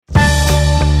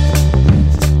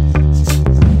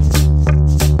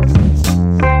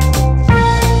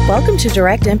to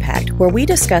Direct Impact, where we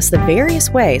discuss the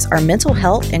various ways our mental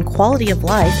health and quality of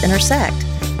life intersect.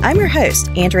 I'm your host,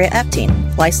 Andrea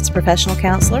Epting, licensed professional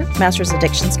counselor, master's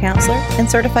addictions counselor, and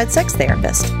certified sex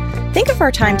therapist. Think of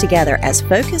our time together as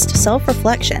focused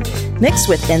self-reflection, mixed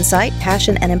with insight,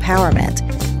 passion, and empowerment.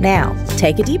 Now,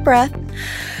 take a deep breath.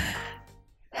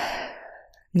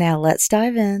 Now let's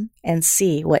dive in and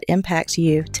see what impacts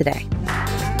you today.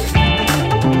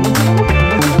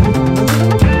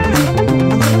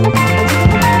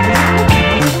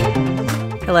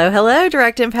 Hello,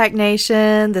 Direct Impact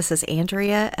Nation. This is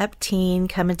Andrea Epting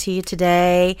coming to you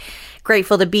today.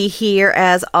 Grateful to be here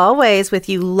as always with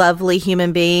you lovely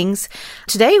human beings.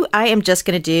 Today, I am just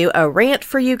going to do a rant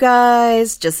for you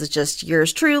guys. This is just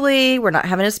yours truly. We're not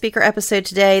having a speaker episode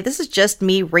today. This is just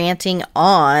me ranting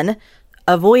on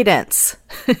avoidance.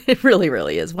 It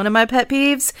really is one of my pet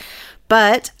peeves,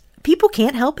 but people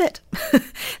can't help it.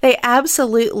 They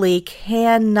absolutely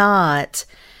cannot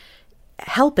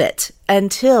help it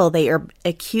until they are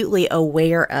acutely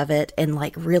aware of it and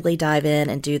really dive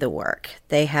in and do the work.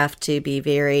 They have to be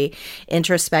very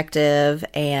introspective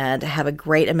and have a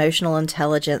great emotional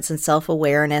intelligence and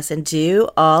self-awareness and do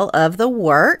all of the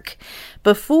work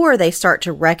before they start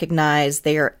to recognize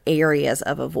their areas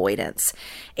of avoidance.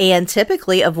 And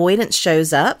typically avoidance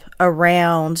shows up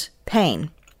around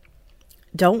pain.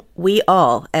 Don't we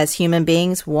all, as human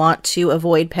beings, want to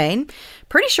avoid pain?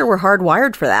 Pretty sure we're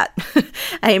hardwired for that.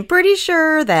 I am pretty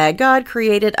sure that God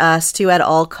created us to at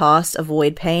all costs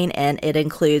avoid pain, and it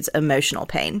includes emotional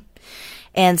pain.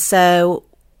 And so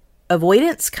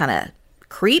avoidance kind of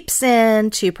creeps in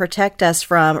to protect us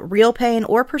from real pain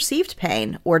or perceived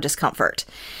pain or discomfort.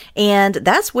 And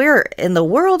that's where in the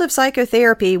world of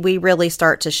psychotherapy, we really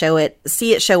start to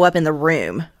see it show up in the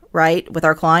room, right, with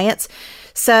our clients.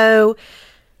 So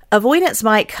avoidance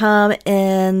might come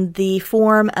in the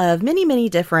form of many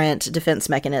different defense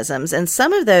mechanisms, and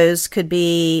some of those could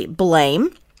be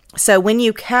blame. So when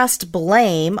you cast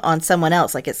blame on someone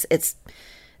else, like it's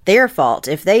their fault.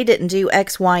 If they didn't do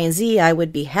X, Y, and Z, I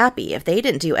would be happy. If they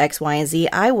didn't do X, Y, and Z,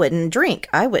 I wouldn't drink.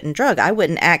 I wouldn't drug. I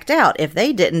wouldn't act out. If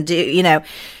they didn't do,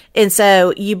 And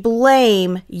so you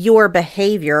blame your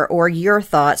behavior or your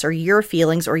thoughts or your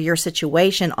feelings or your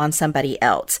situation on somebody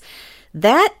else.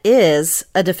 That is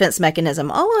a defense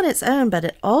mechanism all on its own, but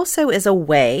it also is a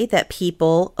way that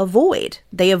people avoid.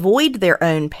 They avoid their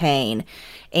own pain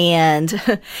and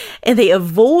they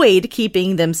avoid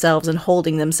keeping themselves and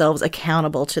holding themselves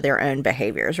accountable to their own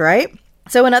behaviors, right?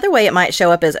 So another way it might show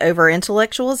up is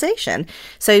over-intellectualization.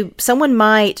 So someone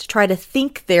might try to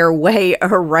think their way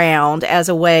around as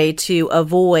a way to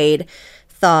avoid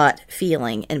thought,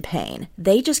 feeling, and pain.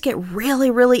 They just get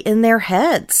really in their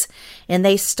heads and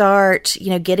they start,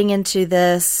 getting into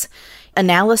this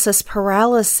analysis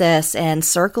paralysis and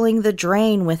circling the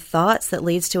drain with thoughts that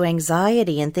leads to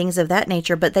anxiety and things of that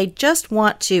nature, but they just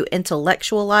want to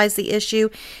intellectualize the issue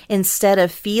instead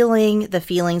of feeling the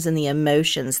feelings and the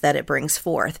emotions that it brings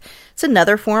forth. It's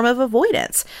another form of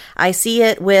avoidance. I see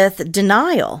it with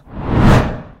denial.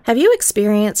 Have you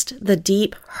experienced the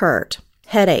deep hurt,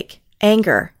 headache,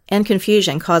 anger, and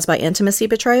confusion caused by intimacy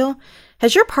betrayal?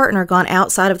 Has your partner gone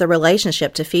outside of the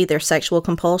relationship to feed their sexual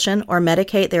compulsion or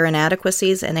medicate their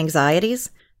inadequacies and anxieties?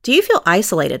 Do you feel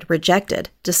isolated, rejected,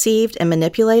 deceived, and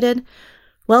manipulated?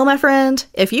 Well, my friend,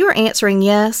 if you are answering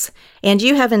yes, and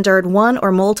you have endured one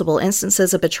or multiple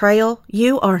instances of betrayal,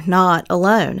 you are not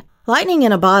alone. Lightning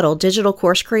in a Bottle digital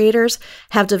course creators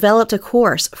have developed a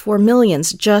course for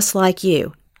millions just like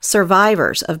you,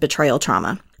 survivors of betrayal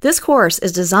trauma. This course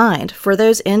is designed for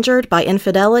those injured by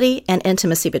infidelity and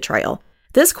intimacy betrayal.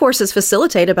 This course is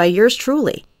facilitated by yours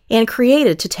truly and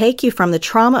created to take you from the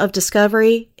trauma of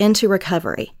discovery into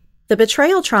recovery. The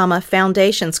Betrayal Trauma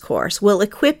Foundations course will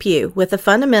equip you with the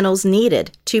fundamentals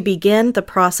needed to begin the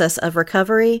process of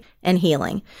recovery and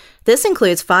healing. This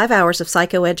includes 5 hours of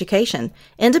psychoeducation,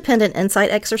 independent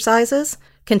insight exercises,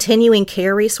 continuing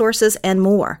care resources, and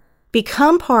more.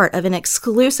 Become part of an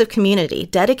exclusive community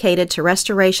dedicated to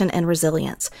restoration and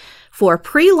resilience. For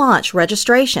pre-launch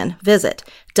registration, visit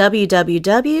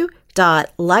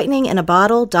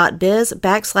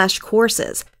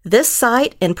www.lightninginabottle.biz/courses. This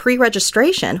site and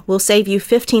pre-registration will save you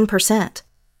 15%.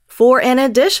 For an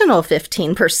additional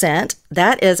 15%,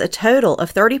 that is a total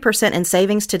of 30% in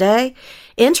savings today,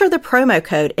 enter the promo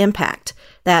code IMPACT.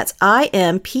 That's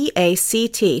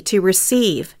IMPACT to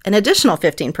receive an additional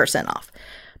 15% off.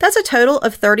 That's a total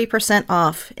of 30%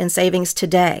 off in savings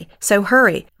today. So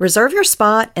hurry, reserve your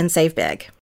spot and save big.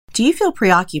 Do you feel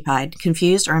preoccupied,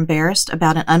 confused, or embarrassed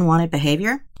about an unwanted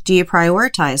behavior? Do you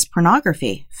prioritize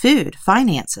pornography, food,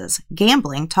 finances,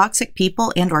 gambling, toxic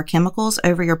people, and/or chemicals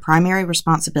over your primary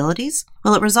responsibilities?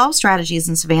 Well, at Resolve Strategies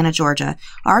in Savannah, Georgia,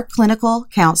 our clinical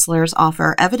counselors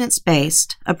offer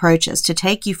evidence-based approaches to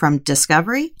take you from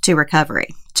discovery to recovery.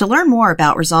 To learn more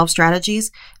about Resolve Strategies,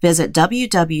 visit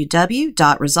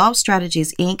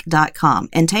www.resolvestrategiesinc.com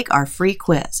and take our free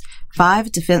quiz,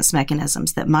 5 defense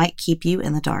mechanisms that might keep you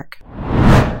in the dark.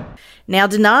 Now,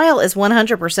 denial is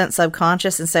 100%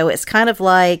 subconscious, and so it's kind of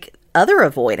like other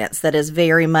avoidance that is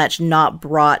very much not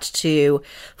brought to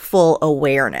full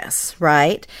awareness,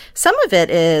 right? Some of it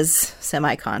is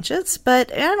semi-conscious, but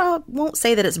I won't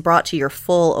say that it's brought to your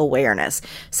full awareness.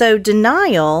 So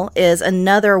denial is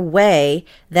another way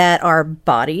that our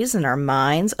bodies and our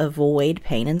minds avoid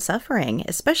pain and suffering.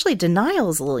 Especially denial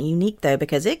is a little unique, though,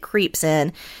 because it creeps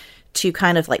in to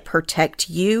kind of like protect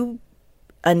you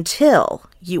until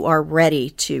you are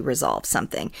ready to resolve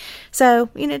something. So,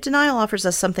 denial offers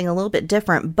us something a little bit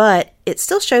different, but it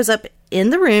still shows up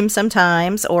in the room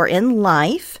sometimes or in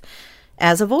life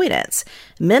as avoidance.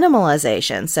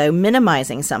 Minimalization, so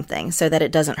minimizing something so that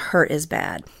it doesn't hurt as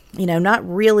bad. Not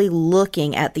really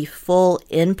looking at the full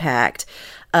impact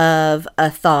of a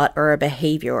thought or a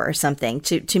behavior or something,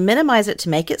 to minimize it, to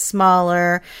make it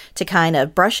smaller, to kind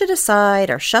of brush it aside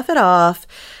or shove it off,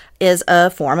 is a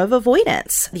form of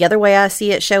avoidance. The other way I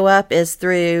see it show up is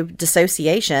through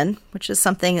dissociation, which is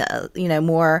something,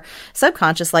 more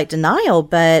subconscious like denial,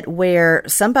 but where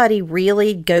somebody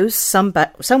really goes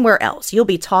somewhere else. You'll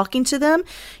be talking to them.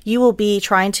 You will be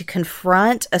trying to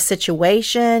confront a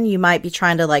situation. You might be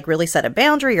trying to really set a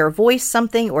boundary or voice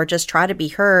something or just try to be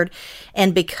heard.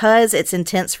 And because it's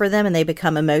intense for them and they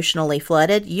become emotionally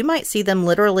flooded, you might see them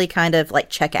literally kind of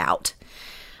check out.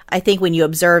 I think when you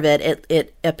observe it,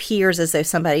 it appears as though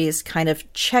somebody is kind of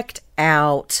checked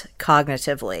out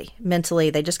cognitively, mentally.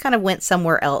 They just kind of went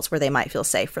somewhere else where they might feel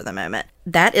safe for the moment.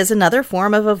 That is another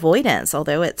form of avoidance,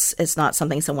 although it's not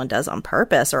something someone does on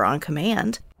purpose or on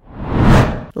command.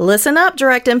 Listen up,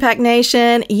 Direct Impact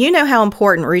Nation. You know how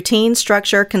important routine,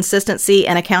 structure, consistency,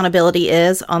 and accountability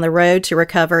is on the road to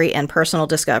recovery and personal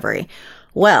discovery.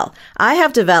 Well, I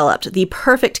have developed the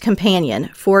perfect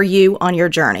companion for you on your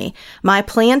journey. My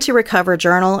Plan to Recover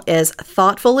journal is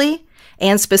thoughtfully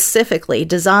and specifically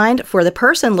designed for the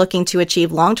person looking to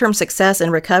achieve long-term success in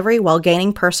recovery while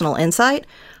gaining personal insight,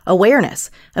 awareness,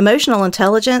 emotional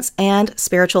intelligence, and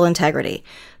spiritual integrity.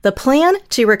 The Plan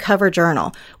to Recover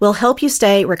journal will help you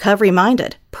stay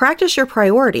recovery-minded, practice your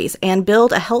priorities, and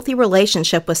build a healthy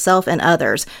relationship with self and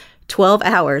others 12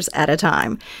 hours at a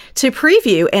time. To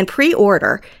preview and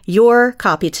pre-order your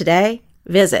copy today,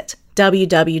 visit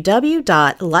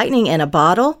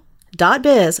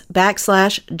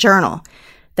www.lightninginabottle.biz/journal.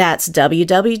 That's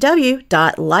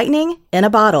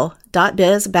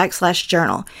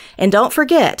www.lightninginabottle.biz/journal. And don't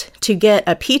forget to get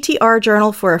a PTR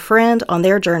journal for a friend on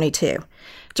their journey too.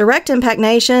 Direct Impact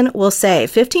Nation will save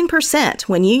 15%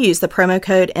 when you use the promo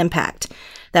code IMPACT.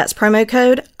 That's promo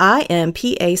code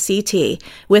IMPACT.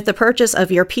 With the purchase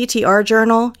of your PTR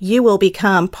journal, you will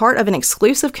become part of an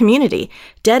exclusive community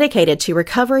dedicated to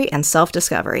recovery and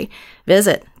self-discovery.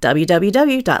 Visit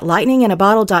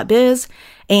www.lightninginabottle.biz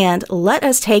and let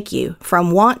us take you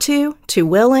from want to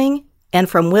willing, and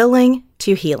from willing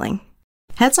to healing.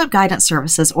 Heads Up Guidance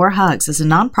Services, or HUGS, is a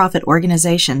nonprofit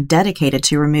organization dedicated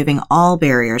to removing all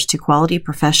barriers to quality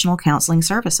professional counseling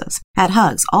services. At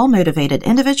HUGS, all motivated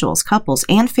individuals, couples,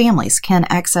 and families can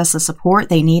access the support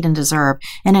they need and deserve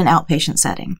in an outpatient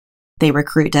setting. They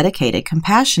recruit dedicated,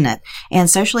 compassionate, and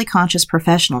socially conscious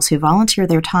professionals who volunteer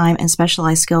their time and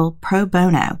specialized skill pro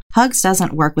bono. HUGS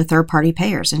doesn't work with third-party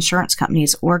payers, insurance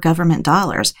companies, or government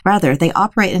dollars. Rather, they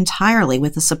operate entirely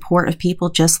with the support of people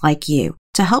just like you.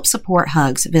 To help support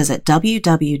HUGS, visit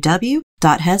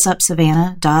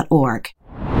www.headsupsavannah.org.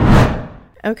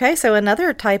 Okay, so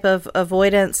another type of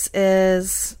avoidance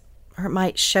is, or it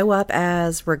might show up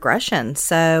as regression.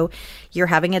 So you're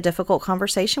having a difficult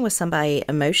conversation with somebody.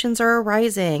 Emotions are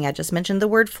arising. I just mentioned the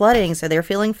word flooding, so they're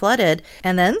feeling flooded.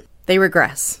 And then they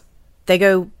regress. They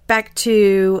go back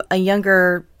to a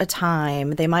younger time.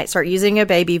 They might start using a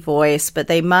baby voice, but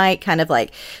they might kind of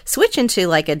switch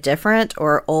into a different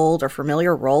or old or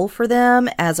familiar role for them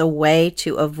as a way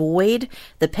to avoid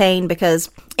the pain, because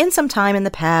in some time in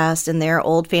the past, in their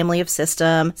old family of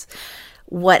systems,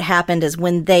 what happened is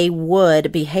when they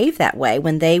would behave that way,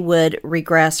 when they would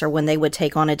regress or when they would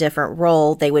take on a different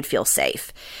role, they would feel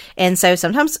safe. And so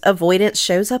sometimes avoidance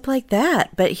shows up like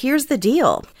that. But here's the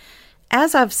deal.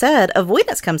 As I've said,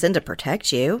 avoidance comes in to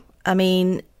protect you. I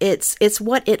mean, it's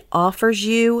what it offers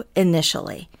you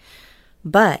initially.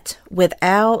 But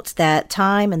without that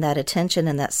time and that attention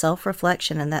and that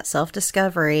self-reflection and that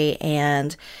self-discovery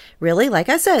and really, like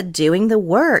I said, doing the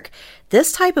work,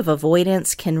 this type of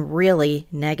avoidance can really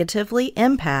negatively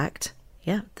impact.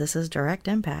 Yeah, this is direct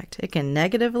impact. It can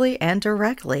negatively and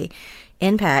directly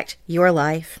impact your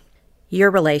life,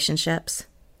 your relationships,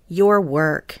 your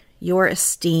work, your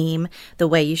esteem, the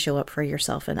way you show up for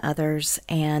yourself and others,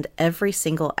 and every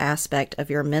single aspect of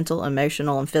your mental,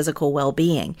 emotional, and physical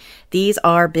well-being. These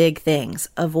are big things.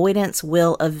 Avoidance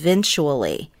will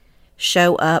eventually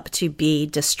show up to be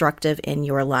destructive in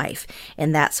your life.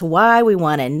 And that's why we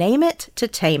want to name it to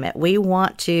tame it. We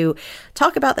want to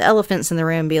talk about the elephants in the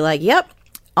room and be like, yep,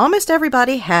 almost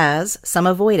everybody has some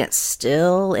avoidance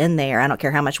still in there. I don't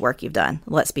care how much work you've done.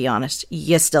 Let's be honest.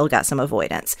 You still got some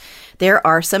avoidance. There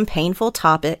are some painful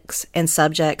topics and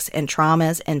subjects and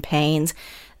traumas and pains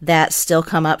that still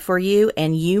come up for you,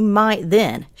 and you might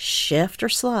then shift or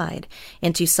slide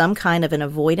into some kind of an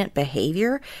avoidant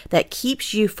behavior that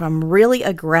keeps you from really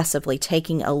aggressively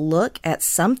taking a look at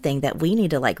something that we need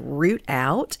to root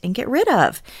out and get rid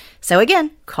of. So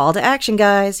again, call to action,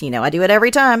 guys. You know I do it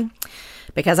every time.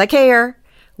 Because I care,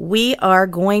 we are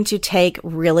going to take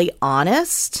really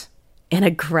honest and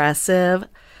aggressive,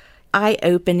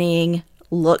 eye-opening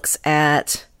looks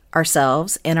at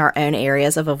ourselves in our own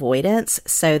areas of avoidance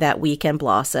so that we can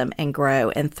blossom and grow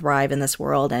and thrive in this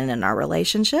world and in our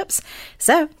relationships.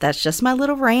 So that's just my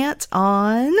little rant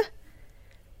on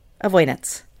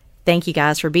avoidance. Thank you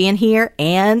guys for being here,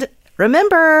 and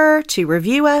remember to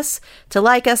review us, to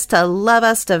like us, to love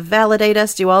us, to validate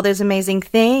us, do all those amazing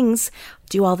things.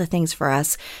 Do all the things for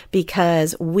us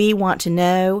because we want to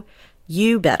know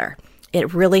you better.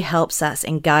 It really helps us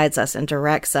and guides us and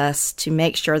directs us to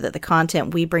make sure that the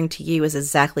content we bring to you is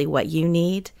exactly what you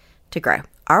need to grow.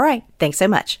 All right. Thanks so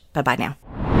much. Bye-bye now.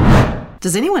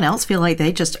 Does anyone else feel like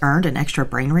they just earned an extra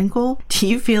brain wrinkle? Do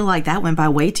you feel like that went by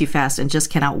way too fast and just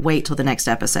cannot wait till the next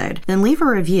episode? Then leave a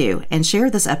review and share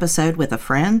this episode with a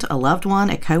friend, a loved one,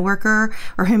 a coworker,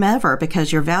 or whomever,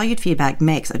 because your valued feedback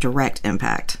makes a direct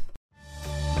impact.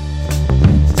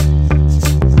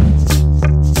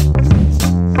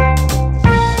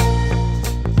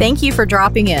 Thank you for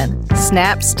dropping in.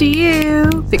 Snaps to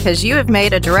you, because you have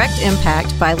made a direct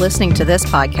impact by listening to this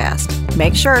podcast.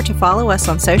 Make sure to follow us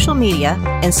on social media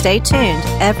and stay tuned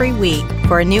every week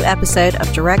for a new episode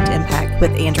of Direct Impact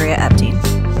with Andrea Epting.